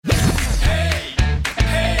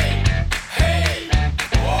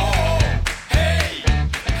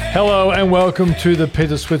Hello and welcome to the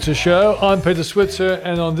Peter Switzer Show. I'm Peter Switzer,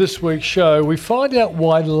 and on this week's show we find out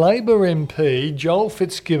why Labor MP Joel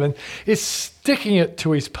Fitzgibbon is sticking it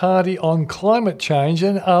to his party on climate change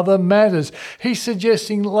and other matters. He's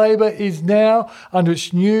suggesting Labor is now, under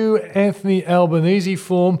its new Anthony Albanese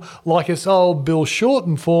form, like its old Bill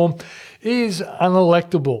Shorten form, is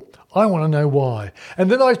unelectable. I want to know why. And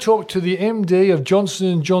then I talked to the MD of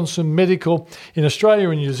Johnson & Johnson Medical in Australia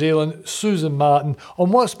and New Zealand, Susan Martin, on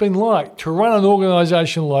what it's been like to run an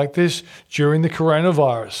organisation like this during the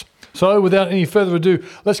coronavirus. So without any further ado,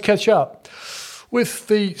 let's catch up with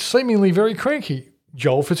the seemingly very cranky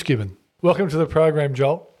Joel Fitzgibbon. Welcome to the program,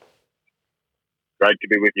 Joel. Great to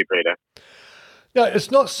be with you, Peter. Now, it's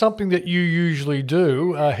not something that you usually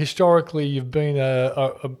do. Historically, you've been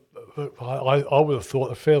I would have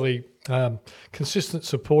thought a fairly consistent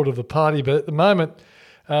support of the party, but at the moment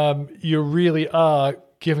you really are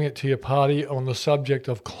giving it to your party on the subject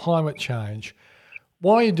of climate change.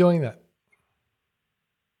 Why are you doing that?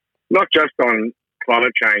 Not just on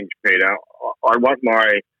climate change, Peter. I want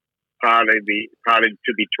my party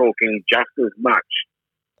to be talking just as much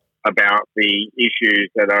about the issues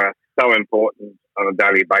that are so important on a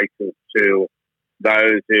daily basis to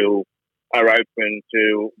those who are open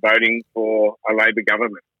to voting for a Labor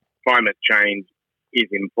government. Climate change is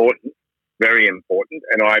important, very important,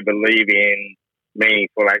 and I believe in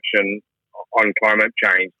meaningful action on climate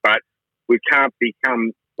change. But we can't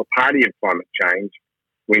become the party of climate change.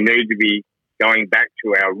 We need to be going back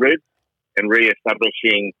to our roots and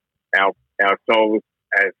re-establishing ourselves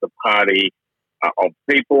as the party of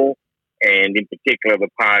people, and in particular the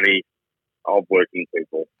party of working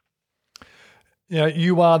people. Now,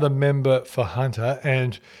 you are the member for Hunter,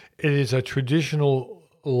 and it is a traditional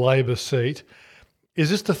Labor seat. Is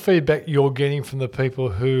this the feedback you're getting from the people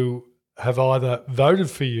who have either voted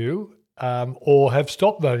for you or have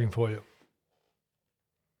stopped voting for you?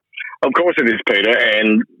 Of course it is, Peter,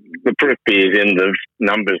 and the proof is in the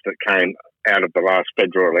numbers that came out of the last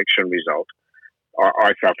federal election result.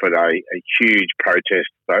 I suffered a huge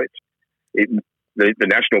protest vote. The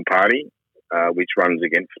National Party, which runs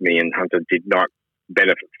against me and Hunter, did not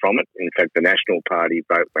benefit from it. In fact, the National Party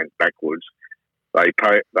vote went backwards. They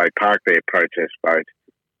parked their protest vote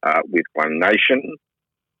with One Nation,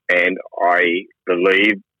 and I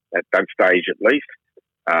believe at that stage at least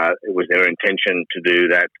it was their intention to do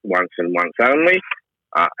that once and once only,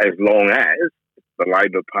 as long as the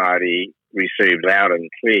Labor Party received loud and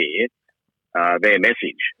clear their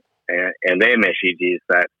message. And their message is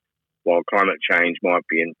that while climate change might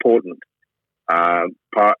be important,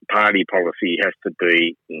 party policy has to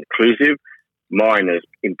be inclusive. Miners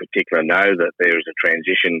in particular know that there is a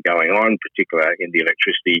transition going on, particularly in the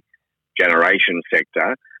electricity generation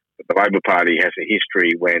sector. But the Labor Party has a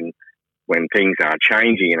history when things are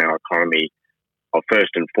changing in our economy of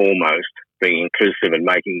first and foremost being inclusive and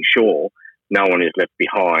making sure no one is left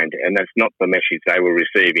behind. And that's not the message they were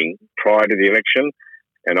receiving prior to the election.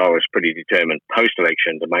 And I was pretty determined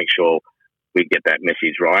post-election to make sure we get that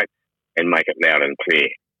message right and make it loud and clear.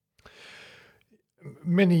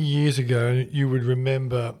 Many years ago, you would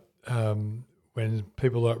remember when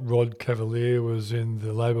people like Rod Cavalier was in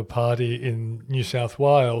the Labor Party in New South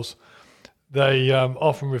Wales, they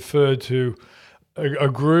often referred to a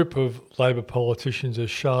group of Labor politicians as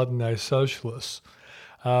Chardonnay socialists.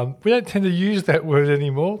 We don't tend to use that word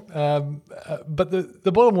anymore, but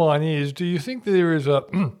the bottom line is, do you think there is a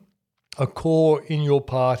core in your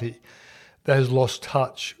party that has lost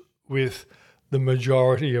touch with the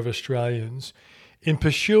majority of Australians in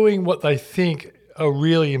pursuing what they think are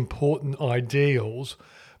really important ideals,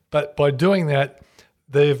 but by doing that,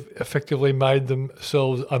 they've effectively made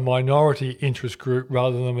themselves a minority interest group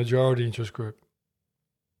rather than a majority interest group?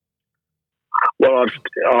 Well,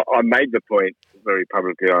 I made the point very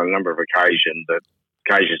publicly on a number of occasions that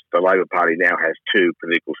the Labor Party now has two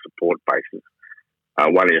political support bases.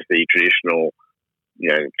 One is the traditional,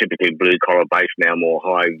 typically blue-collar base, now more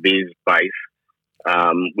high-vis base,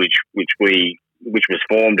 which was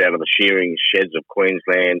formed out of the shearing sheds of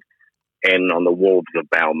Queensland and on the wharves of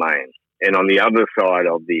Balmain. And on the other side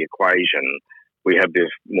of the equation, we have this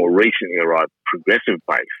more recently arrived progressive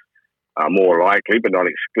base, more likely but not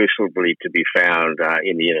exclusively to be found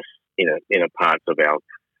in the inner parts of our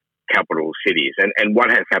capital cities. And what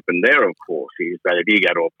has happened there, of course, is that if you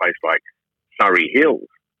go to a place like Surrey Hills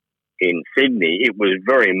in Sydney, it was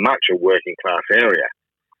very much a working class area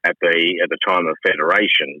at the time of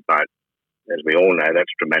Federation, but as we all know,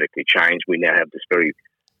 that's dramatically changed. We now have this very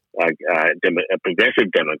progressive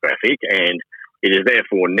demographic, and it is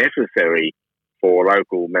therefore necessary for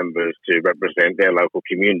local members to represent their local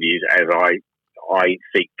communities, as I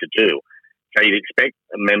seek to do. So you'd expect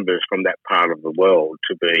members from that part of the world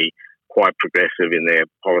to be quite progressive in their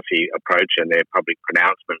policy approach and their public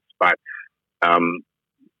pronouncements, but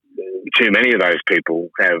too many of those people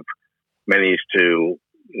have managed to,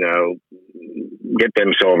 get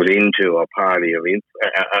themselves into a party of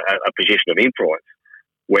a position of influence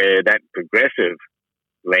where that progressive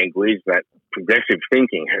language, that progressive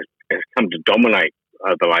thinking has come to dominate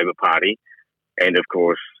the Labor Party. And of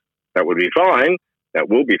course, that would be fine. That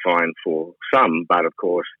will be fine for some, but of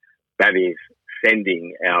course, that is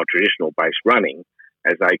sending our traditional base running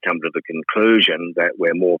as they come to the conclusion that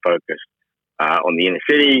we're more focused on the inner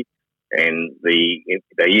city and the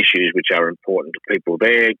issues which are important to people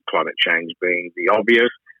there, climate change being the obvious,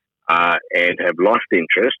 and have lost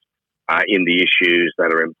interest in the issues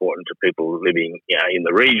that are important to people living in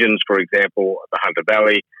the regions, for example, the Hunter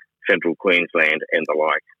Valley, central Queensland and the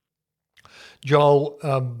like. Joel,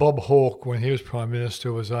 Bob Hawke, when he was Prime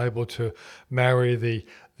Minister, was able to marry the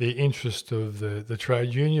interest of the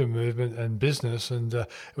trade union movement and business, and it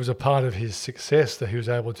was a part of his success that he was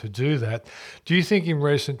able to do that. Do you think in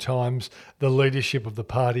recent times the leadership of the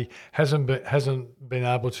party hasn't been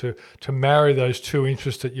able to marry those two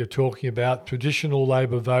interests that you're talking about, traditional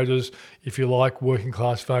Labor voters, if you like, working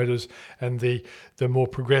class voters, and the more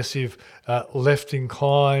progressive,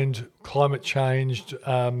 left-inclined, climate changed,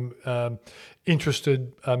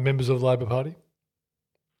 interested members of the Labor Party?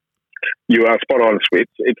 You are spot on, Switz.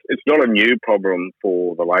 It's not a new problem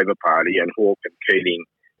for the Labor Party, and Hawke and Keating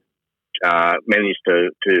managed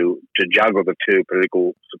to juggle the two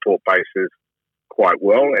political support bases quite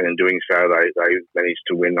well, and in doing so, they managed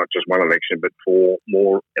to win not just one election, but 4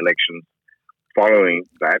 more elections following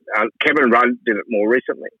that. Kevin Rudd did it more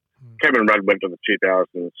recently. Kevin Rudd went to the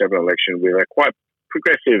 2007 election with a quite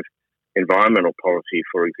progressive environmental policy,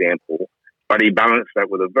 for example, but he balanced that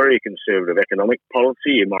with a very conservative economic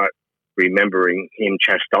policy. You might remembering him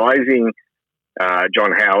chastising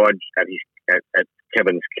John Howard at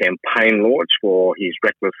Kevin's campaign launch for his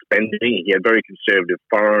reckless spending. He had very conservative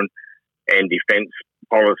foreign and defence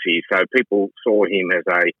policy, so people saw him as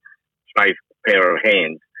a safe pair of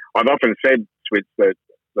hands. I've often said, Switz, that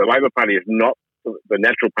the Labor Party is not the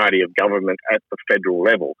natural party of government at the federal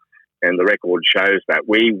level, and the record shows that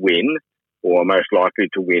we win, or are most likely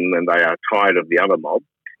to win, when they are tired of the other mob,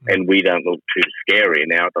 and we don't look too scary.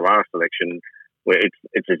 Now, at the last election, where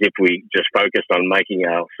it's as if we just focused on making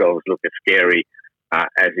ourselves look as scary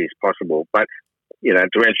as is possible. But, to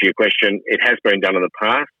answer your question, it has been done in the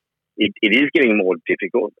past. It is getting more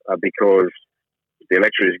difficult because the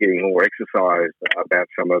electorate is getting more exercised about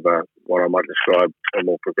some of what I might describe as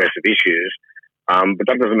more progressive issues. But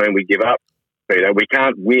that doesn't mean we give up, Peter. We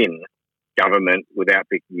can't win government without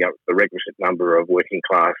picking up the requisite number of working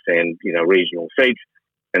class and, regional seats.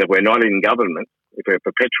 And if we're not in government, if we're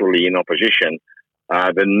perpetually in opposition,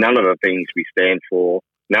 then none of the things we stand for,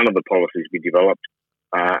 none of the policies we developed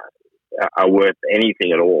are worth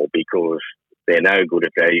anything at all, because they're no good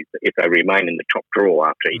if they remain in the top drawer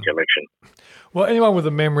after each election. Well, anyone with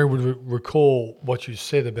a memory would recall what you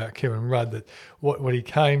said about Kevin Rudd, that what he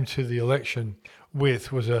came to the election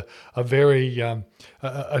with was a very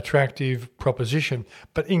attractive proposition.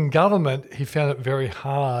 But in government, he found it very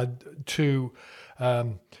hard to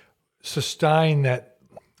sustain that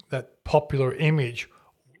popular image.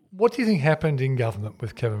 What do you think happened in government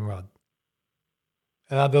with Kevin Rudd?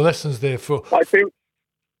 And are the lessons there for? I think.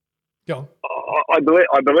 Go on. I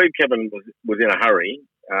believe Kevin was in a hurry,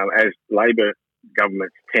 as Labor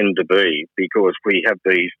governments tend to be, because we have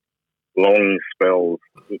these long spells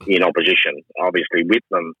in opposition. Obviously,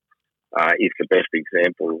 Whitlam is the best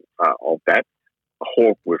example of that.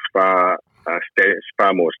 Hawke was far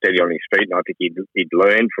more steady on his feet, and I think he'd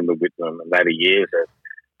learned from the Whitlam and later years as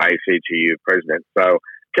ACTU president. So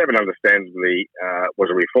Kevin understandably was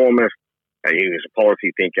a reformist. He was a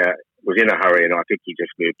policy thinker, was in a hurry, and I think he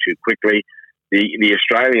just moved too quickly. The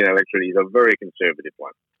Australian electorate is a very conservative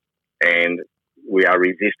one, and we are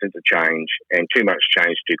resistant to change, and too much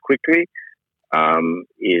change too quickly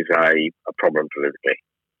is a problem politically.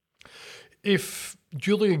 If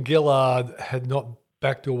Julia Gillard had not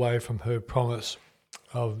backed away from her promise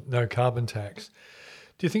of no carbon tax,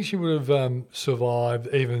 do you think she would have survived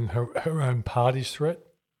even her own party's threat?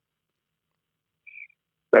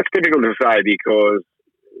 That's difficult to say, because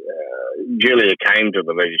Julia came to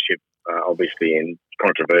the leadership obviously in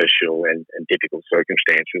controversial and difficult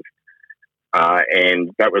circumstances, and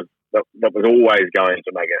that was always going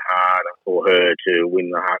to make it harder for her to win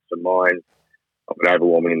the hearts and minds of an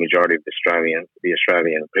overwhelming majority of the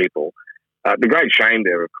Australian people. The great shame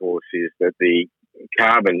there, of course, is that the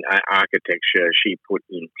carbon architecture she put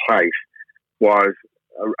in place was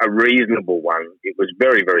a reasonable one. It was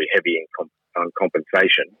very, very heavy on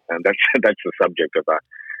compensation, and that's the subject of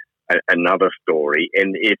another story.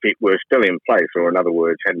 And if it were still in place, or in other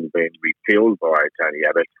words, hadn't been repealed by Tony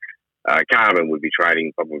Abbott, carbon would be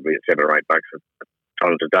trading probably at $7 or $8 a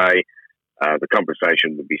tonne today. The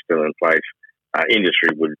compensation would be still in place. Industry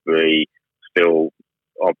would be still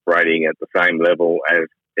operating at the same level as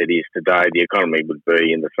it is today. The economy would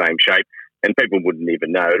be in the same shape, and people wouldn't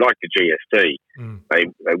even know. Like the GST,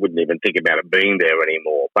 they wouldn't even think about it being there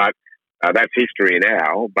anymore. But that's history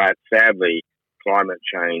now. But sadly, climate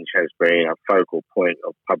change has been a focal point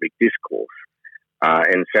of public discourse.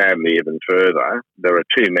 And sadly, even further, there are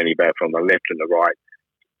too many, both on the left and the right,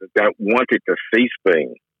 that don't want it to cease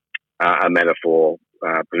being a matter for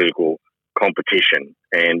political competition.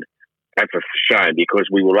 And that's a shame, because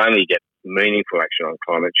we will only get meaningful action on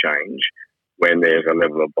climate change when there's a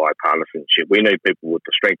level of bipartisanship. We need people with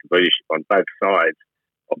the strength of leadership on both sides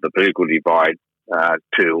of the political divide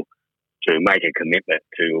to make a commitment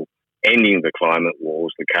to ending the climate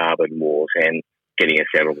wars, the carbon wars, and getting a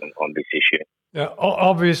settlement on this issue. Now,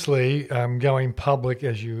 obviously, going public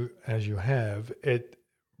as you have, it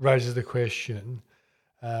raises the question: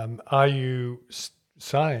 are you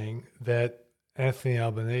saying that Anthony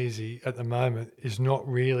Albanese at the moment is not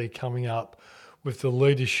really coming up with the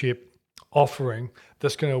leadership offering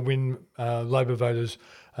that's going to win Labor voters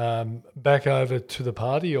back over to the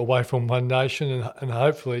party, away from One Nation, and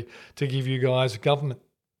hopefully to give you guys a government?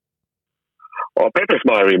 I'll preface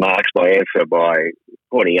my answer by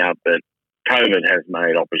pointing out that COVID has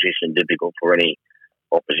made opposition difficult for any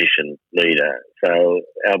opposition leader. So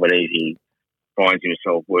Albanese finds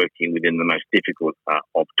himself working within the most difficult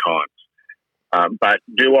of times. But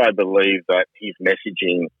do I believe that his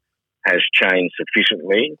messaging has changed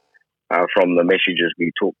sufficiently from the messages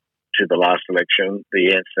we took to the last election?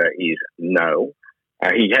 The answer is no.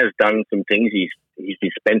 He has done some things. He's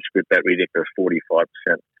dispensed with that ridiculous 45%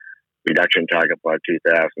 reduction target by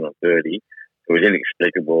 2030. It was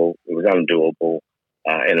inexplicable, it was undoable,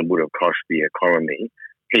 and it would have cost the economy.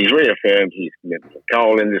 He's reaffirmed his commitment to the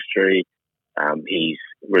coal industry. He's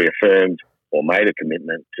reaffirmed or made a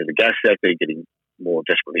commitment to the gas sector, getting more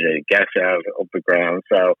desperately needed gas out of the ground.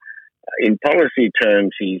 So in policy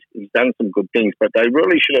terms, he's done some good things, but they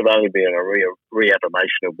really should have only been a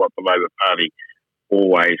reaffirmation of what the Labor Party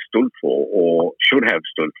always stood for, or should have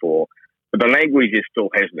stood for. But the language is still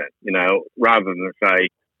hesitant, rather than say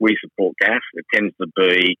we support gas, it tends to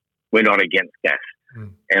be we're not against gas.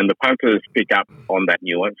 And the punters pick up on that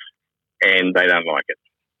nuance, and they don't like it.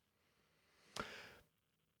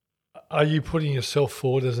 Are you putting yourself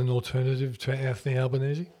forward as an alternative to Anthony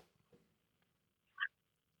Albanese?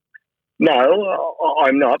 No,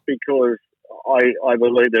 I'm not, because I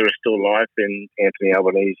believe there is still life in Anthony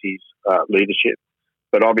Albanese's leadership.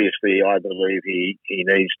 But obviously, I believe he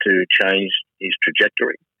needs to change his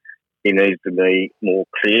trajectory. He needs to be more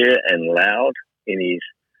clear and loud in his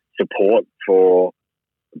support for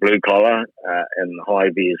blue collar and high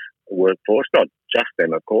vis workforce, not just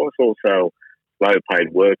them, of course, also low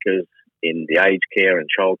paid workers in the aged care and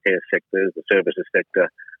childcare sectors, the services sector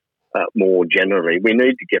more generally. We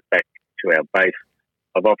need to get back to our base.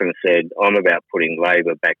 I've often said I'm about putting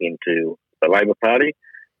Labor back into the Labor Party.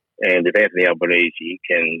 And if Anthony Albanese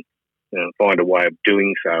can find a way of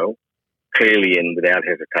doing so clearly and without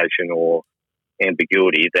hesitation or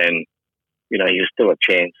ambiguity, then there's still a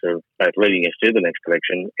chance of both leading us to the next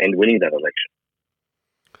election and winning that election.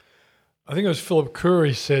 I think it was Philip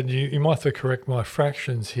Curry said, you might have to correct my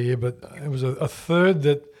fractions here, but it was a third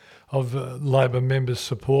of Labor members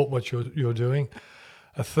support what you're doing,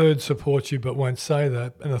 a third support you but won't say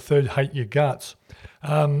that, and a third hate your guts.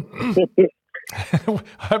 I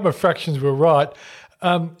hope my fractions were right.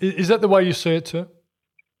 Is that the way you see it too?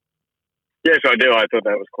 Yes, I do. I thought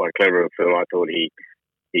that was quite clever of Phil. I thought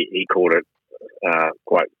he called it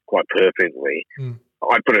quite perfectly.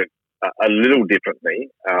 I put it a little differently.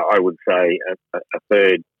 I would say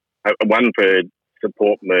one third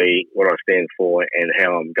support me, what I stand for, and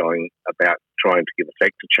how I'm going about trying to give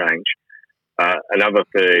effect to change. Another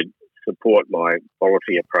third support my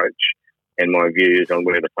policy approach and my views on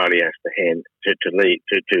where the party has to head,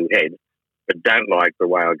 but don't like the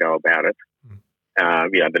way I go about it.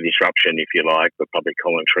 The disruption, if you like, the public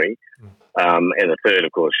commentary. And the third,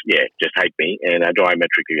 of course, just hate me and are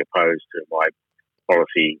diametrically opposed to my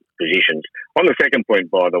policy positions. On the second point,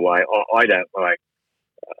 by the way, I don't like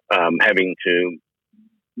having to,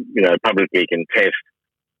 publicly contest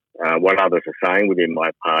what others are saying within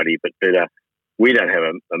my party, but Peter, we don't have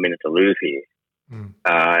a minute to lose here.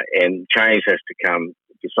 And change has to come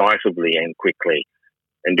decisively and quickly.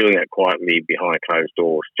 And doing it quietly behind closed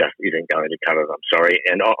doors just isn't going to cut it, I'm sorry.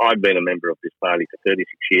 And I've been a member of this party for 36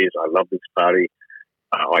 years. I love this party.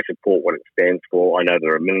 I support what it stands for. I know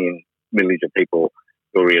there are millions of people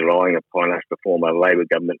who are relying upon us to form a Labor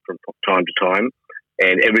government from time to time.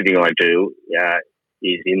 And everything I do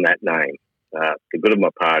is in that name. The good of my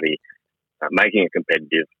party, making it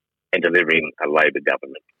competitive and delivering a Labor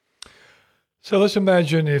government. So let's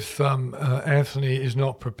imagine if Anthony is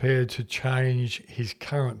not prepared to change his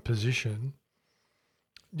current position.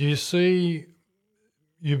 Do you see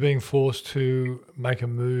you being forced to make a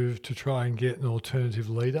move to try and get an alternative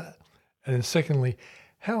leader? And then secondly,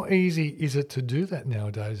 how easy is it to do that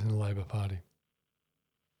nowadays in the Labor Party?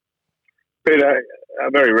 Peter,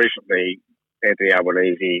 very recently, Anthony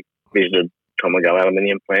Albanese visited Tomago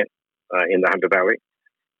aluminium plant in the Hunter Valley,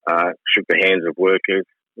 shook the hands of workers,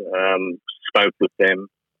 spoke with them,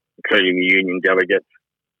 including the union delegates,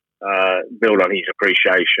 built on his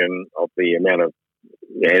appreciation of the amount of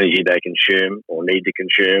energy they consume or need to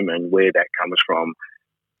consume and where that comes from.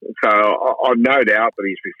 So I've no doubt that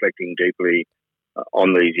he's reflecting deeply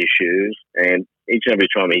on these issues, and each and every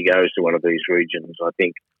time he goes to one of these regions, I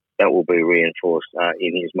think that will be reinforced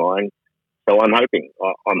in his mind. So I'm hoping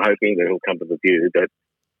that he'll come to the view that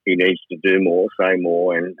he needs to do more, say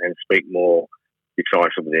more, and speak more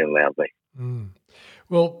decisively and loudly. Mm.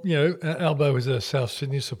 Well, Albo is a South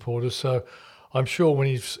Sydney supporter, so I'm sure when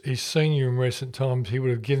he's seen you in recent times, he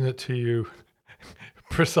would have given it to you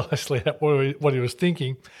precisely what he was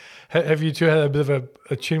thinking. Have you two had a bit of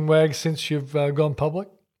a chin wag since you've gone public?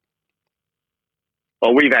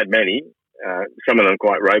 Well, we've had many, some of them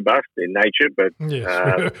quite robust in nature, but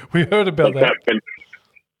yes, we heard about that.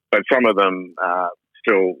 But some of them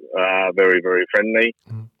still very, very friendly.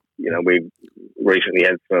 Mm. We've recently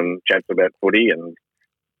had some chats about footy and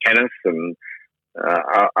tennis and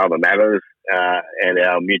other matters and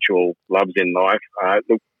our mutual loves in life.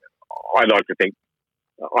 Look, I'd like to think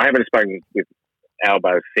I haven't spoken with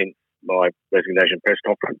Albo since my resignation press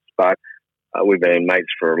conference, but we've been mates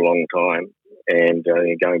for a long time, and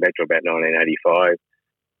going back to about 1985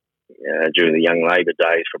 during the young Labor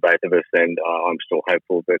days for both of us, and I'm still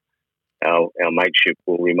hopeful that our mateship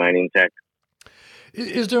will remain intact.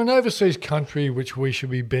 Is there an overseas country which we should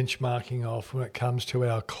be benchmarking off when it comes to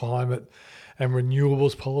our climate and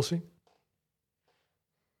renewables policy?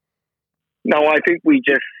 No, I think we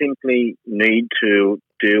just simply need to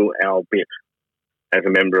do our bit as a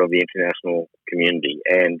member of the international community.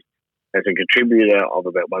 And as a contributor of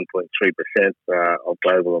about 1.3% of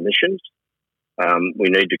global emissions, we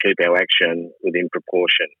need to keep our action within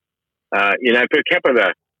proportion. Per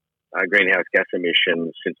capita greenhouse gas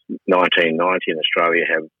emissions since 1990 in Australia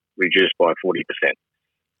have reduced by 40%.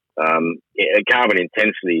 Carbon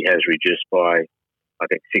intensity has reduced by, I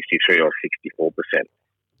think, 63 or 64%.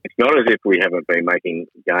 It's not as if we haven't been making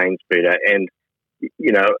gains, Peter, and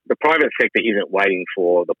the private sector isn't waiting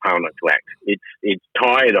for the parliament to act. It's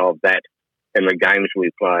tired of that and the games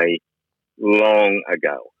we play long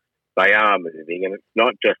ago. They are moving, and it's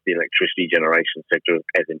not just the electricity generation sector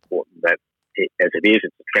as important as it is.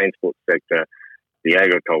 It's the transport sector, the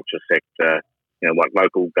agriculture sector, what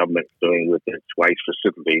local government's doing with its waste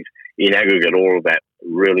facilities. In aggregate, all of that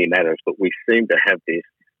really matters. But we seem to have this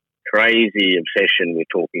crazy obsession with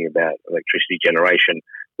talking about electricity generation,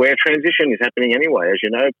 where transition is happening anyway. As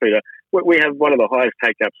you know, Peter, we have one of the highest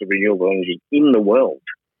take-ups of renewable energy in the world.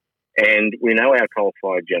 And we know our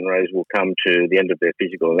coal-fired generators will come to the end of their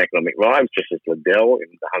physical and economic lives, just as Liddell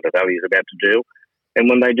in the Hunter Valley is about to do. And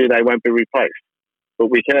when they do, they won't be replaced. But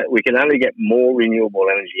we can only get more renewable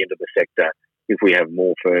energy into the sector if we have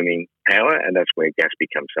more firming power, and that's where gas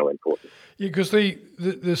becomes so important. Yeah, because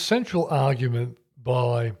the central argument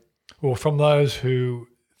from those who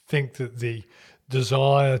think that the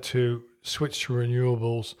desire to switch to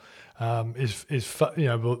renewables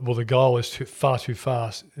the goal is far too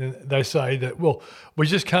fast. And they say that, we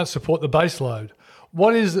just can't support the base load.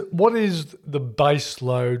 What is the base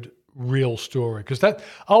load real story? Because that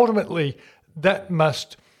ultimately that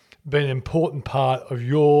must be an important part of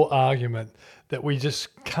your argument, that we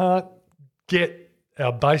just can't get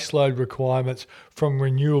our base load requirements from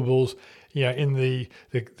renewables, in the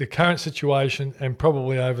current situation and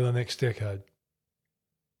probably over the next decade.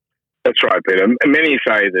 That's right, Peter. Many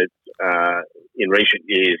say that in recent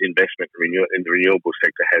years, investment in the renewable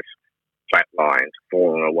sector has flatlined,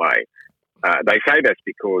 fallen away. They say that's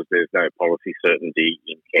because there's no policy certainty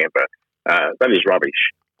in Canberra. That is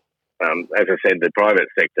rubbish. As I said, the private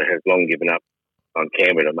sector has long given up on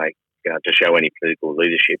Canberra to show any political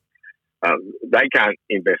leadership. They can't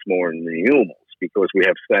invest more in renewables because we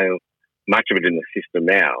have so much of it in the system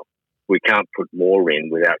now, we can't put more in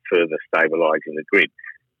without further stabilising the grid.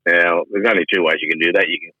 Now, there's only two ways you can do that.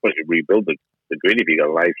 You can possibly rebuild the grid if you've got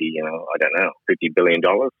a lazy, I don't know, $50 billion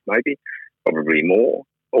maybe, probably more.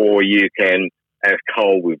 Or you can, as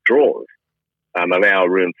coal withdraws, allow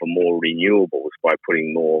room for more renewables by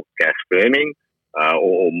putting more gas firming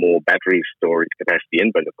or more battery storage capacity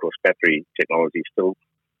in. But, of course, battery technology is still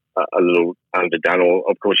a little underdone. Or,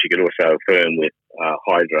 of course, you could also firm with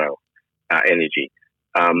hydro energy.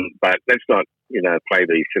 But let's not, play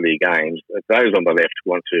these silly games. Those on the left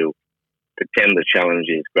want to pretend the challenge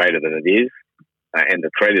is greater than it is and the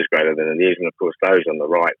threat is greater than it is. And, of course, those on the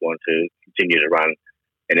right want to continue to run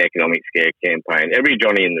an economic scare campaign. Every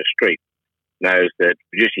Johnny in the street knows that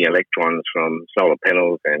producing electrons from solar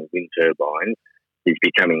panels and wind turbines is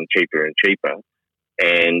becoming cheaper and cheaper,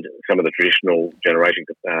 and some of the traditional generation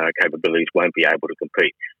capabilities won't be able to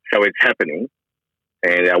compete. So it's happening,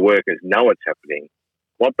 and our workers know it's happening.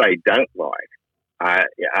 What they don't like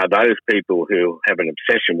are those people who have an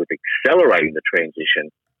obsession with accelerating the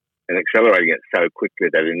transition and accelerating it so quickly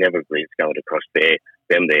that inevitably it's going to cost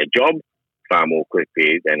them their job far more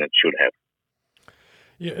quickly than it should have.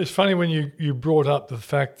 Yeah, it's funny when you brought up the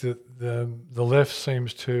fact that the left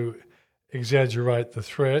seems to exaggerate the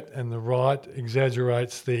threat and the right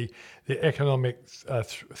exaggerates the economic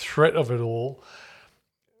threat of it all.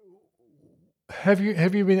 Have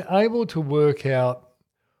you been able to work out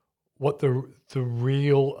what the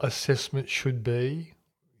real assessment should be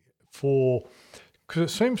for? Because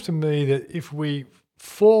it seems to me that if we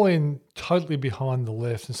fall in totally behind the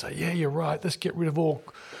left and say, yeah, you're right, let's get rid of all,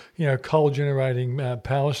 coal generating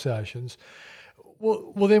power stations.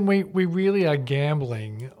 Well, then we really are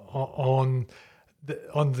gambling on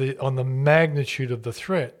the magnitude of the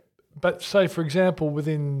threat. But say, for example,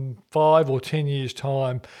 within 5 or 10 years'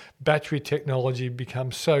 time, battery technology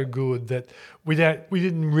becomes so good that we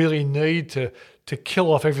didn't really need to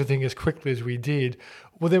kill off everything as quickly as we did.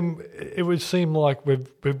 Well, then it would seem like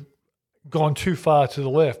we've gone too far to the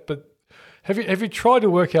left. But have you tried to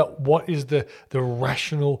work out what is the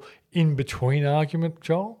rational in-between argument,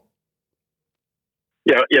 Joel?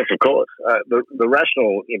 Yeah, yes, of course. The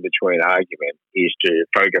rational in-between argument is to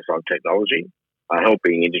focus on technology,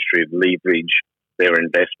 helping industry leverage their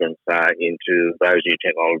investments into those new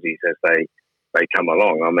technologies as they come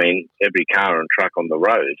along. I mean, every car and truck on the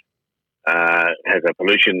road has a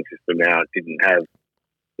pollution system now it didn't have,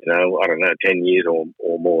 10 years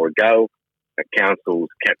or more ago. Councils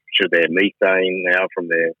capture their methane now from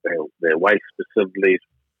their waste facilities.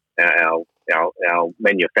 Our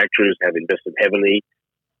manufacturers have invested heavily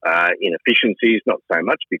in efficiencies, not so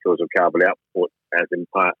much because of carbon output as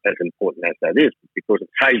important as that is, but because it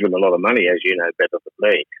saves them a lot of money, as you know better than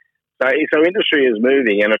me. So industry is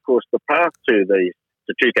moving, and of course the path to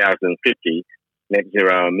 2050 net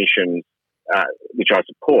zero emissions, which I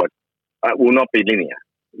support, will not be linear.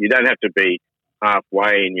 You don't have to be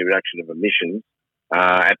halfway in your reduction of emissions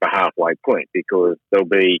at the halfway point, because there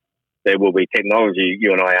will be technology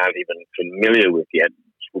you and I aren't even familiar with yet,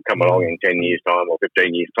 which will come along in 10 years' time or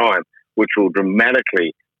 15 years' time, which will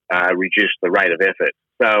dramatically reduce the rate of effort.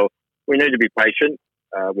 So we need to be patient.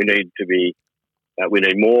 We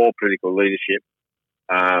need more political leadership,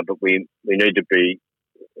 but we need to be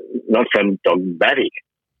not so dogmatic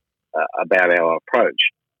about our approach.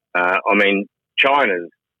 China's,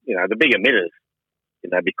 the big emitters,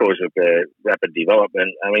 because of their rapid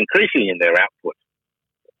development, are increasing in their output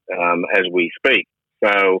as we speak.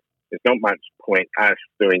 So there's not much point us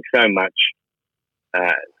doing so much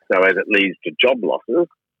so as it leads to job losses,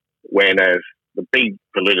 whereas the big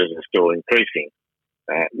polluters are still increasing.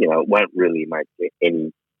 It won't really make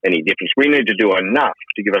any difference. We need to do enough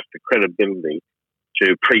to give us the credibility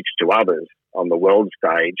to preach to others on the world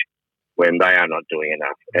stage when they are not doing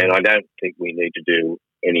enough. And I don't think we need to do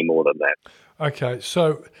any more than that. Okay,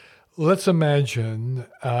 so let's imagine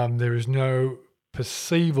there is no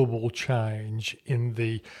perceivable change in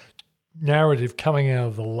the narrative coming out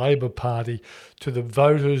of the Labor Party to the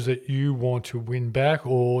voters that you want to win back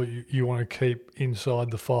or you want to keep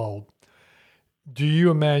inside the fold. Do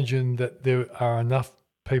you imagine that there are enough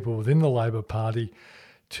people within the Labor Party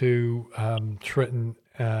to threaten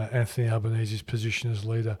Anthony Albanese's position as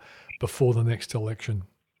leader before the next election?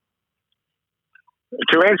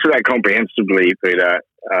 To answer that comprehensively, Peter,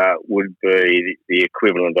 would be the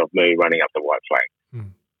equivalent of me running up the white flag.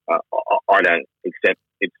 I don't accept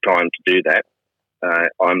it's time to do that.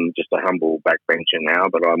 I'm just a humble backbencher now,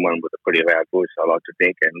 but I'm one with a pretty loud voice, I like to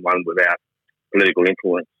think, and one without political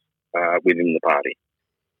influence within the party.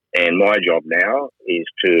 And my job now is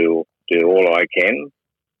to do all I can,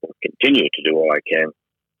 or continue to do all I can,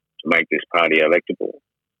 to make this party electable.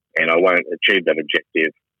 and I won't achieve that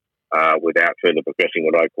objective without further progressing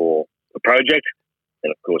what I call the project.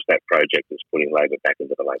 And, of course, that project is putting Labor back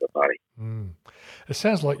into the Labor Party. Mm. It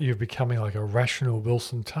sounds like you're becoming like a rational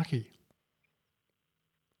Wilson Tuckey.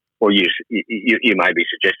 Well, you may be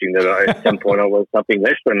suggesting that at some point I was something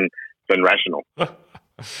less than rational. And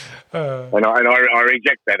I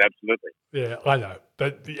reject that, absolutely. Yeah, I know.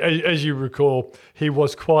 But as you recall, he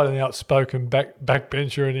was quite an outspoken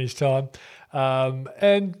backbencher in his time.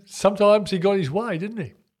 And sometimes he got his way, didn't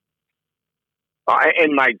he?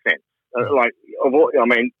 And made sense.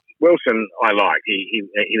 Wilson, I like. He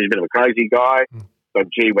was a bit of a crazy guy, but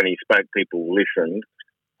gee, when he spoke, people listened.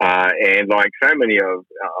 And like so many of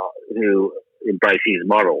who embrace his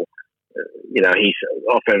model, he's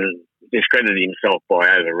often discredited himself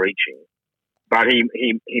by overreaching. But he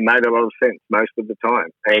made a lot of sense most of the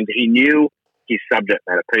time, and he knew his subject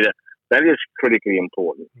matter. Peter, that is critically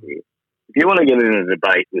important here. If you want to get in a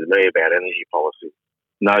debate with me about energy policy,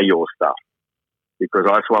 know your stuff, because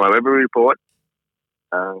I swallow every report,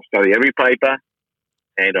 study every paper,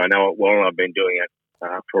 and I know it well, and I've been doing it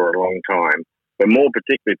for a long time. But more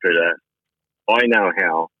particularly, Peter, I know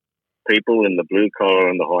how people in the blue collar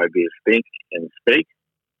and the high vis think and speak,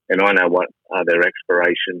 and I know what are their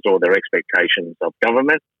aspirations or their expectations of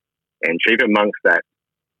government. And chief amongst that,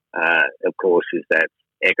 of course, is that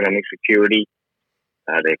economic security,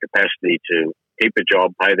 their capacity to keep a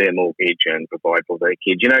job, pay their mortgage, and provide for their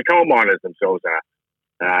kids. Coal miners themselves are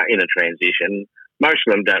in a transition. Most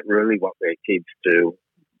of them don't really want their kids to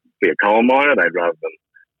be a coal miner. They'd rather them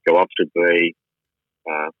go off to be,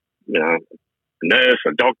 a nurse,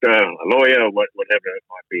 a doctor, a lawyer, whatever it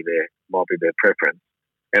might be their preference.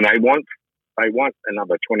 And they want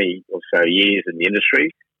another 20 or so years in the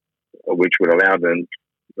industry, which would allow them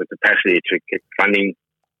the capacity to keep funding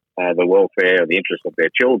the welfare or the interests of their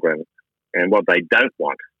children. And what they don't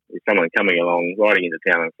want is someone coming along, riding into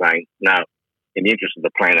town and saying, no, in the interest of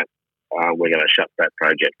the planet, we're going to shut that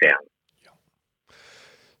project down.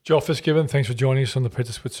 Joel Fitzgibbon, thanks for joining us on the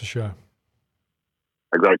Peter Switzer Show.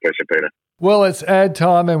 A great pleasure, Peter. Well, it's ad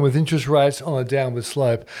time, and with interest rates on a downward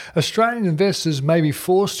slope, Australian investors may be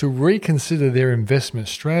forced to reconsider their investment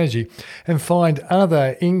strategy and find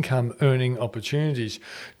other income-earning opportunities.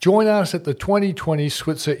 Join us at the 2020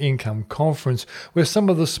 Switzer Income Conference, where some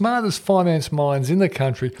of the smartest finance minds in the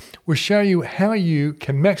country will show you how you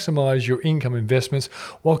can maximise your income investments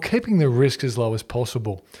while keeping the risk as low as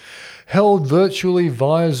possible. Held virtually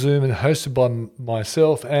via Zoom and hosted by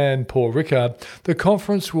myself and Paul Rickard, the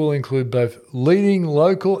conference will include both leading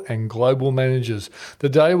local and global managers. The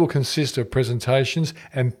day will consist of presentations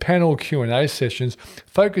and panel Q&A sessions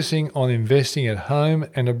focusing on investing at home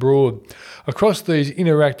and abroad. Across these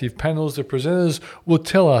interactive panels, the presenters will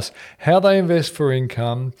tell us how they invest for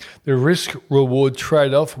income, the risk-reward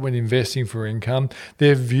trade-off when investing for income,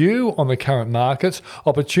 their view on the current markets,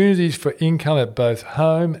 opportunities for income at both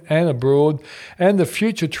home and abroad, and the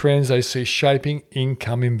future trends they see shaping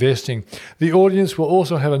income investing. The audience will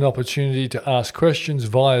also have an opportunity to ask questions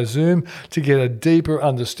via Zoom to get a deeper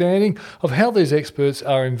understanding of how these experts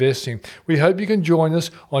are investing. We hope you can join us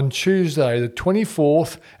on Tuesday the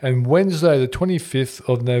 24th and Wednesday the 25th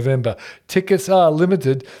of November. Tickets are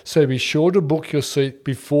limited, so be sure to book your seat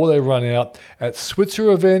before they run out at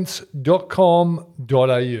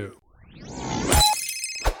switzerevents.com.au.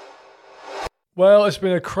 Well, it's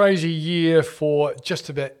been a crazy year for just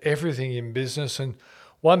about everything in business, and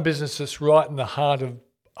one business that's right in the heart of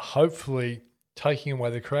hopefully taking away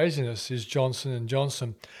the craziness is Johnson &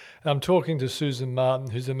 Johnson. And I'm talking to Susan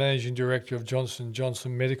Martin, who's the Managing Director of Johnson &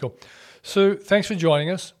 Johnson Medical. Sue, thanks for joining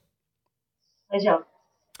us. Pleasure.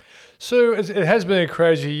 Sue, it has been a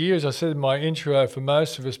crazy year, as I said in my intro, for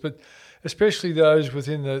most of us, but especially those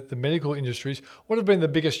within the medical industries. What have been the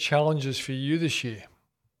biggest challenges for you this year?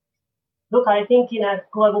 Look, I think in a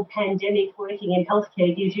global pandemic, working in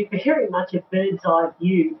healthcare gives you very much a bird's eye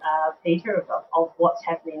view, Peter, of what's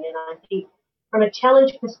happening. And I think from a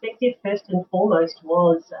challenge perspective, first and foremost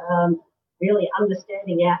was really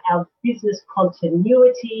understanding our business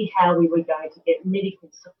continuity, how we were going to get medical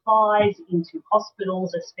supplies into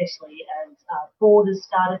hospitals, especially as borders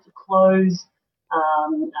started to close.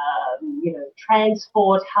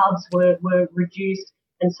 Transport hubs were reduced.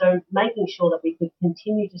 And so making sure that we could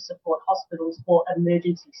continue to support hospitals for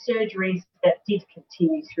emergency surgeries that did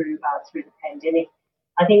continue through the pandemic.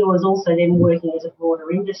 I think it was also then working as a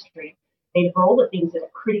broader industry and for all the things that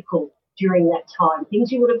are critical during that time,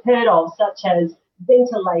 things you would have heard of, such as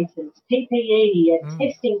ventilators, PPE, and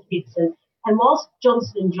testing kits. And whilst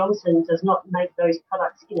Johnson & Johnson does not make those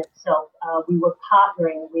products in itself, we were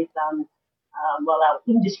partnering with our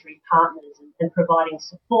industry partners and providing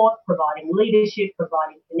support, providing leadership,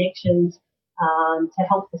 providing connections to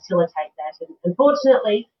help facilitate that. And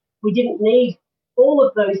unfortunately, we didn't need all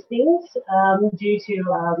of those things due to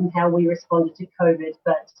how we responded to COVID,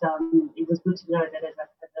 but it was good to know that as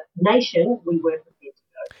a nation, we were prepared to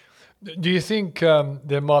go. Do you think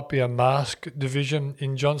there might be a mask division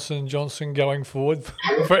in Johnson & Johnson going forward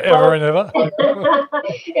forever and ever?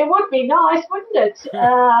 It would be nice, wouldn't it?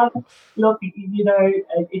 Look,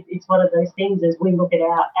 it's one of those things as we look at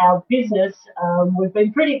our business, we've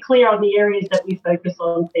been pretty clear on the areas that we focus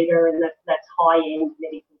on, Peter, and that's high-end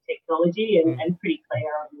medical technology and pretty clear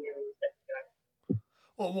on the areas that we go.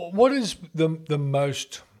 Well, what is the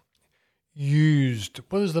most used,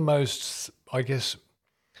 what is the most, I guess,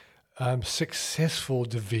 successful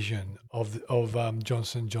division of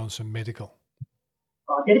Johnson & Johnson Medical?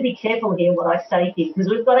 I better be careful here what I say here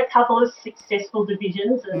because we've got a couple of successful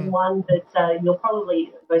divisions and one that you're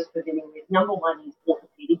probably most familiar with. Number one is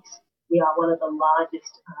orthopedics. We are one of the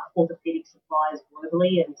largest orthopedic suppliers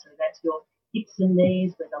globally, and so that's your hips and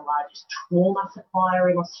knees. We're the largest trauma supplier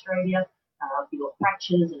in Australia for your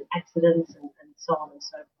fractures and accidents and so on and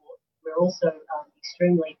so forth. We're also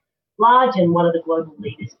extremely large and one of the global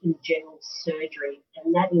leaders in general surgery,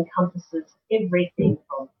 and that encompasses everything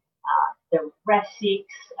from thoracics,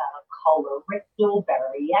 colorectal,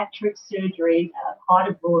 bariatric surgery, quite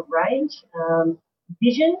a broad range.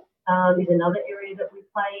 Vision is another area that we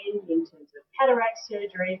play in terms of cataract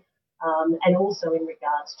surgery, and also in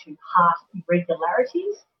regards to heart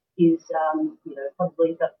irregularities is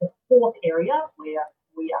probably the fourth area where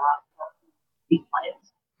we are big players.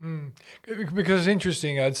 Because it's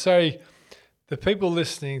interesting, I'd say the people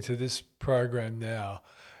listening to this program now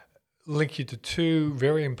link you to two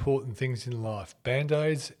very important things in life: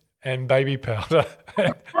 Band-Aids and baby powder.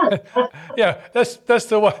 Yeah, that's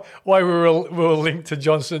the way we were linked to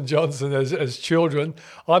Johnson & Johnson as children.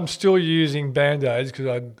 I'm still using Band-Aids because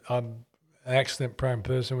I'm an accident-prone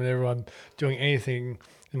person whenever I'm doing anything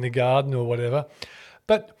in the garden or whatever.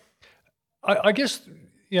 But I guess,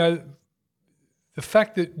 the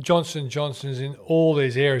fact that Johnson & Johnson is in all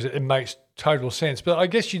these areas, it makes total sense. But I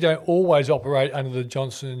guess you don't always operate under the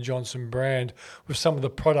Johnson & Johnson brand with some of the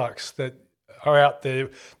products that are out there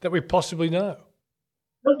that we possibly know.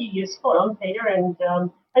 Look, you're spot on, Peter. And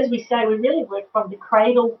as we say, we really work from the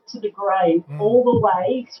cradle to the grave, all the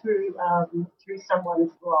way through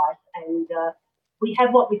someone's life. And we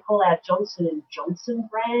have what we call our Johnson & Johnson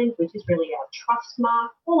brand, which is really our trust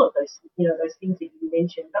mark, all of those, those things that you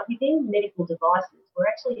mentioned. But within medical devices, we're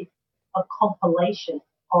actually a compilation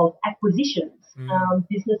of acquisitions,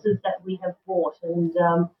 businesses that we have bought. And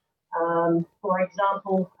for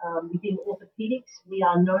example, within orthopedics, we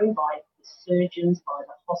are known by the surgeons, by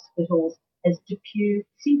the hospitals as DePuy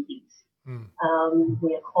Synthes.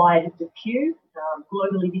 We acquired DePuy,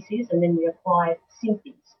 globally this is, and then we acquired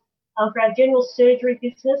Synthes. For our general surgery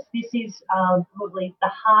business, this is probably the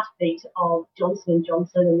heartbeat of Johnson &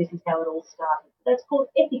 Johnson, and this is how it all started. That's called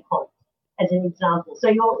Epicon, as an example. So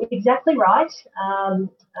you're exactly right.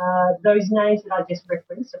 Those names that I just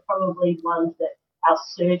referenced are probably ones that our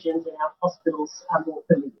surgeons and our hospitals are more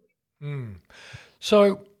familiar with.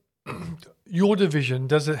 So your division,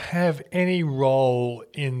 does it have any role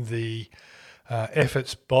in the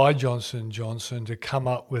efforts by Johnson & Johnson to come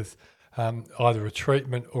up with either a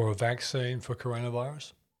treatment or a vaccine for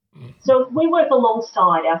coronavirus? So we work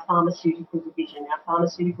alongside our pharmaceutical division. Our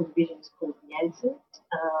pharmaceutical division is called Janssen,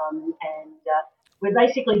 and we're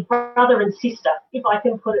basically brother and sister, if I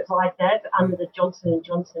can put it like that, under the Johnson &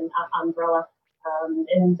 Johnson umbrella.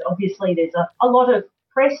 And obviously there's a lot of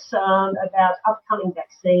press about upcoming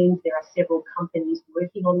vaccines. There are several companies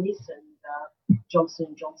working on this, and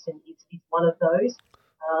Johnson & Johnson is one of those.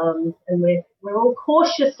 And we're all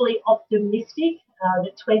cautiously optimistic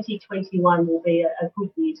that 2021 will be a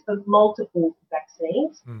good year for multiple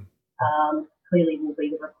vaccines. Clearly will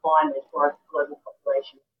be the requirement for a global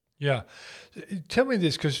population. Yeah. Tell me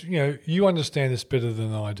this, because, you understand this better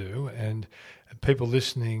than I do, and people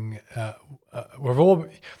listening,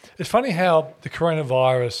 it's funny how the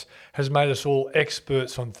coronavirus has made us all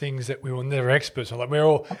experts on things that we were never experts on. Like, we're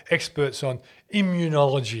all experts on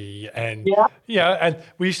immunology and, and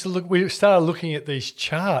we started looking at these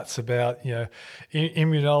charts about,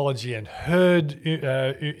 immunology and herd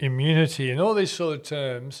immunity and all these sort of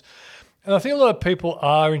terms. And I think a lot of people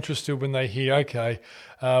are interested when they hear, okay,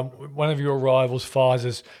 one of your rivals,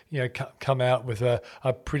 Pfizer's, come out with a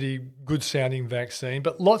pretty good sounding vaccine.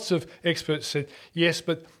 But lots of experts said, yes,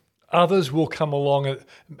 but others will come along at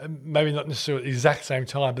maybe not necessarily at the exact same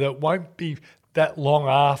time, but it won't be that long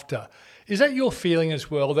after. Is that your feeling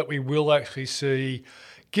as well, that we will actually see,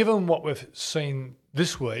 given what we've seen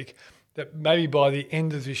this week, that maybe by the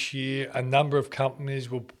end of this year, a number of companies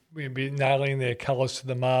will be nailing their colours to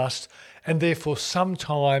the mast, and therefore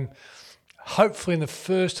sometime, hopefully in the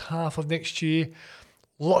first half of next year,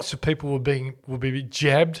 lots of people will be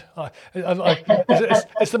jabbed.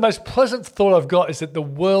 It's the most pleasant thought I've got, is that the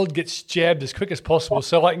world gets jabbed as quick as possible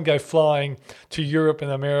so I can go flying to Europe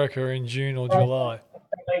and America in June or July.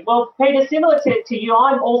 Well, Peter, similar to you,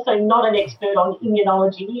 I'm also not an expert on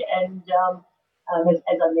immunology, and as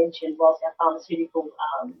I mentioned, whilst our pharmaceutical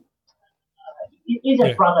is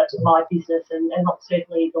a brother to my business, and not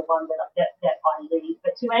certainly the one that I lead.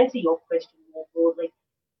 But to answer your question more broadly,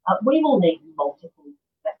 we will need multiple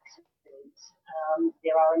vaccines.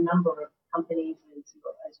 There are a number of companies, as you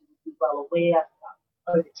would be well aware,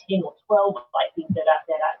 over 10 or 12, I think, that are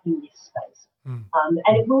in this space.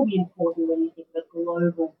 And it will be important when you think of a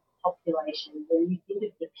global population, when you think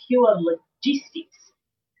of the pure logistics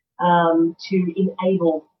to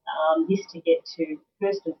enable this to get to,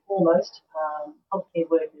 first and foremost, healthcare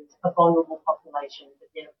workers, a vulnerable population, but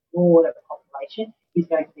then a broader population is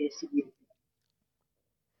going to be a significant.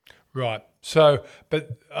 Right. So,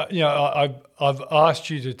 but I've asked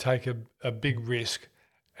you to take a big risk,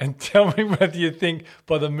 and tell me whether you think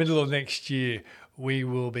by the middle of next year we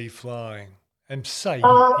will be flying. And say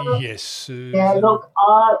yes, Susan. Yeah, look,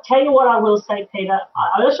 tell you what I will say, Peter.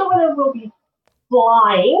 I'm not sure whether we'll be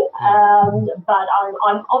flying, but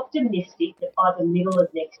I'm optimistic that by the middle of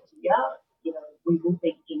next year, we will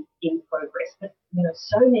be in progress. But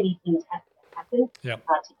so many things have to happen to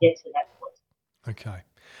get to that point. Okay.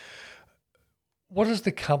 What has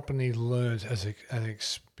the company learned as a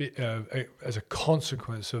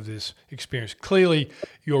consequence of this experience? Clearly,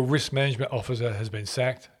 your risk management officer has been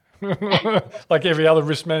sacked, like every other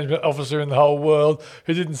risk management officer in the whole world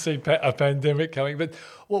who didn't see a pandemic coming. But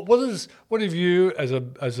what have you, as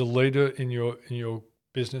a leader in your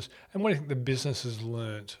business, and what do you think the business has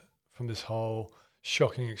learned from this whole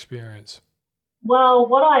shocking experience? Well,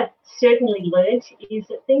 what I've certainly learned is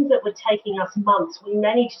that things that were taking us months, we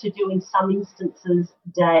managed to do in some instances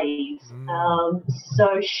days.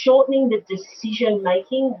 So shortening the decision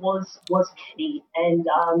making was key, and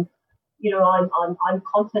I'm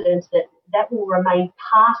confident that will remain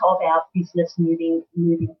part of our business moving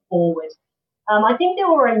forward. I think there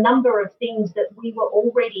were a number of things that we were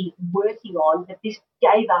already working on, but this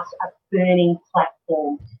gave us a burning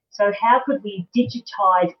platform. So how could we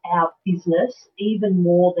digitise our business even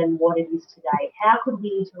more than what it is today? How could we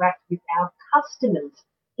interact with our customers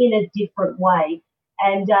in a different way?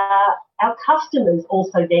 And our customers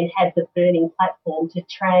also then had the burning platform to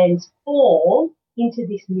transform into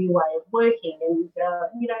this new way of working. And,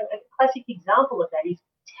 a classic example of that is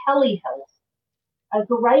telehealth. A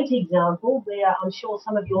great example where I'm sure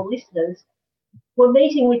some of your listeners were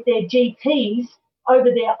meeting with their GPs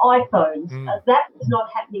over their iPhones. That was not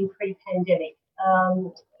happening pre-pandemic.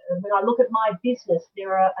 When I look at my business,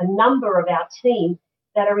 there are a number of our team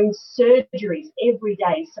that are in surgeries every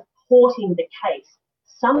day supporting the case.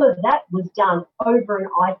 Some of that was done over an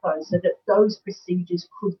iPhone so that those procedures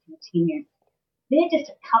could continue. They're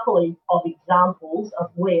just a couple of examples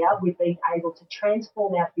of where we've been able to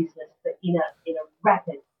transform our business, but in a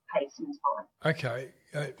rapid pace in time. Okay,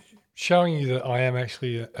 showing you that I am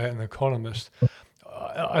actually an economist,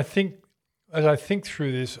 I think as I think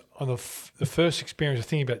through this on the first experience of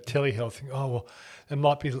thinking about telehealth, there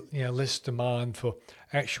might be less demand for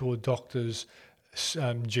actual doctors,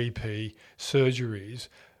 GP surgeries,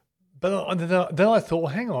 but then I thought,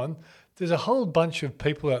 well, hang on, there's a whole bunch of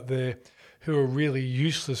people out there who are really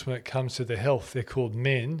useless when it comes to their health. They're called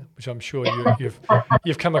men, which I'm sure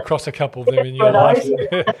you've come across a couple of them in your life.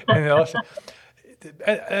 And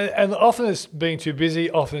often it's being too busy,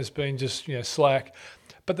 often it's being just slack.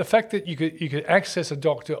 But the fact that you could access a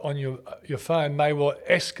doctor on your phone may well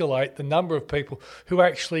escalate the number of people who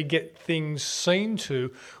actually get things seen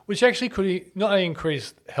to, which actually could not only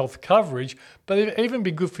increase health coverage, but even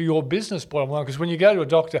be good for your business bottom line. Because when you go to a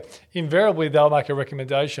doctor, invariably they'll make a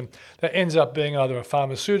recommendation that ends up being either a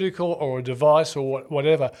pharmaceutical or a device or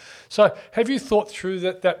whatever. So have you thought through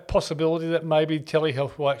that possibility that maybe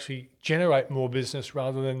telehealth will actually generate more business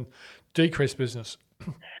rather than decrease business?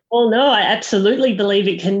 Well, no, I absolutely believe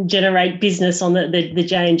it can generate business on the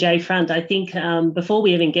J&J front. I think before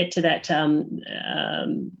we even get to that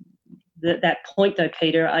point, though,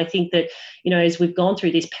 Peter, I think that, as we've gone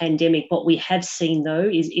through this pandemic, what we have seen, though,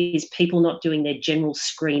 is people not doing their general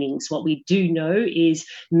screenings. What we do know is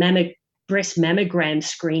breast mammogram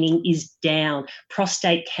screening is down.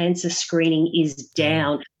 Prostate cancer screening is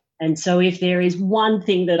down. And so if there is one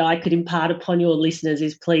thing that I could impart upon your listeners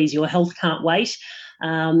is please, your health can't wait.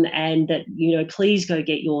 And that, please go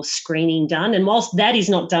get your screening done. And whilst that is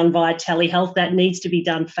not done via telehealth, that needs to be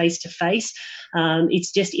done face-to-face.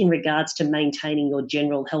 It's just in regards to maintaining your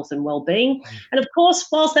general health and well-being. And, of course,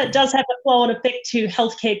 whilst that does have a flow-on effect to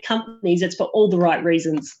healthcare companies, it's for all the right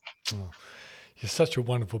reasons. Oh, you're such a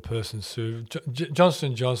wonderful person, Sue.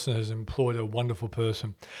 Johnson & Johnson has employed a wonderful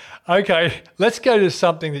person. Okay, let's go to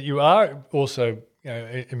something that you are also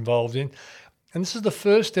involved in. And this is the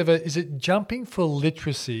first ever, is it Jumping for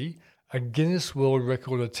Literacy, a Guinness World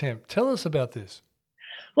Record attempt? Tell us about this.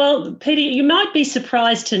 Well, Peter, you might be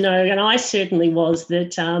surprised to know, and I certainly was,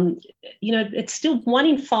 that, it's still 1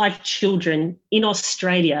 in 5 children in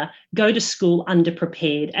Australia go to school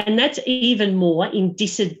underprepared, and that's even more in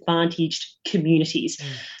disadvantaged communities.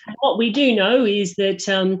 And what we do know is that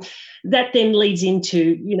that then leads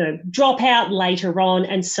into, dropout later on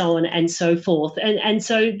and so on and so forth. And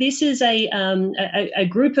so this is a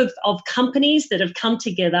group of companies that have come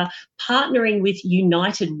together partnering with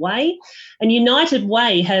United Way. And United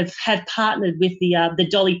Way have partnered with the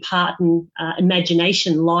Dolly Parton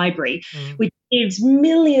Imagination Library, which gives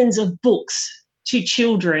millions of books to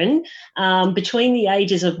children between the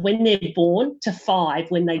ages of when they're born to 5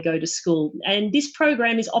 when they go to school. And this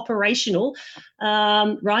program is operational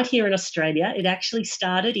right here in Australia. It actually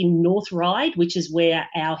started in North Ryde, which is where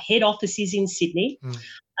our head office is in Sydney.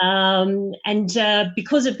 And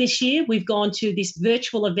because of this year, we've gone to this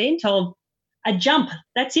virtual event of a jump.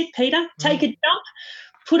 That's it, Peter. Take a jump.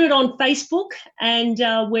 Put it on Facebook, and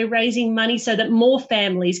we're raising money so that more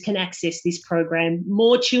families can access this program.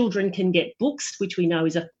 More children can get books, which we know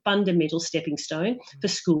is a fundamental stepping stone for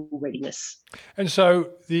school readiness. And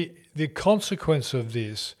so the consequence of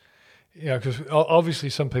this, because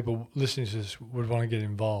obviously some people listening to this would want to get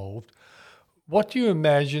involved. What do you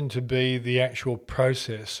imagine to be the actual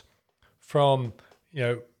process from,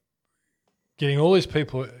 getting all these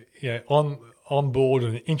people, on board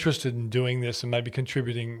and interested in doing this and maybe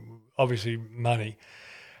contributing, obviously, money?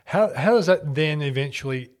 How does that then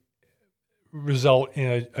eventually result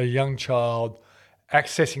in a young child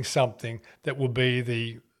accessing something that will be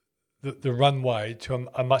the runway to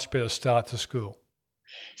a much better start to school?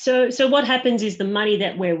 So what happens is the money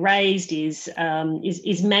that we're raised is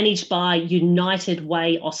managed by United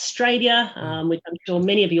Way Australia, which I'm sure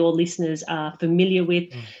many of your listeners are familiar with.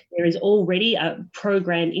 There is already a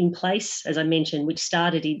program in place, as I mentioned, which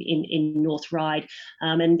started in North Ryde,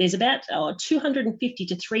 and there's about 250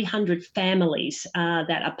 to 300 families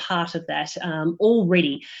that are part of that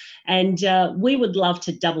already. And we would love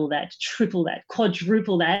to double that, triple that,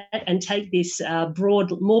 quadruple that, and take this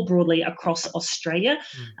more broadly across Australia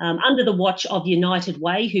under the watch of United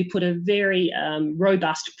Way, who put a very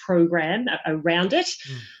robust program around it.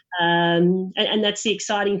 And that's the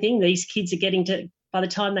exciting thing. These kids are getting to, by the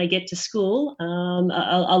time they get to school,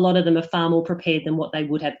 a lot of them are far more prepared than what they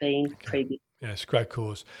would have been previously. Yes, great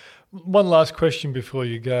cause. One last question before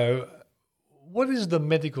you go. What is the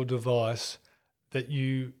medical device that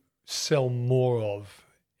you sell more of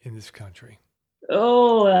in this country?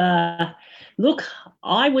 Look,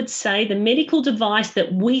 I would say the medical device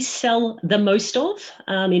that we sell the most of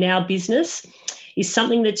in our business is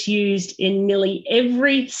something that's used in nearly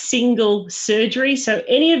every single surgery. So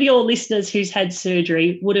any of your listeners who's had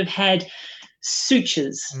surgery would have had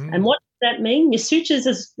sutures. And what does that mean? Your sutures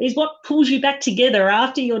is what pulls you back together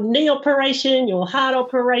after your knee operation, your heart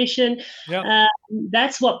operation.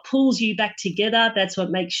 That's what pulls you back together. That's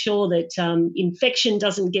what makes sure that infection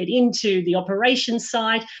doesn't get into the operation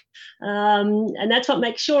site. And that's what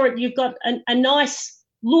makes sure you've got a nice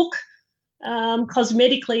look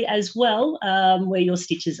cosmetically as well, where your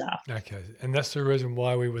stitches are. Okay, and that's the reason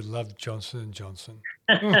why we would love Johnson & Johnson.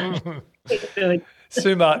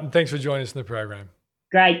 Sue Martin, thanks for joining us in the program.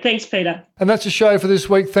 Great, thanks, Peter. And that's the show for this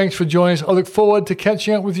week. Thanks for joining us. I look forward to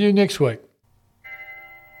catching up with you next week.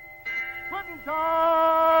 Quitting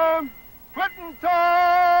time! Quitting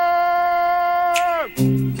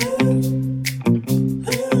time!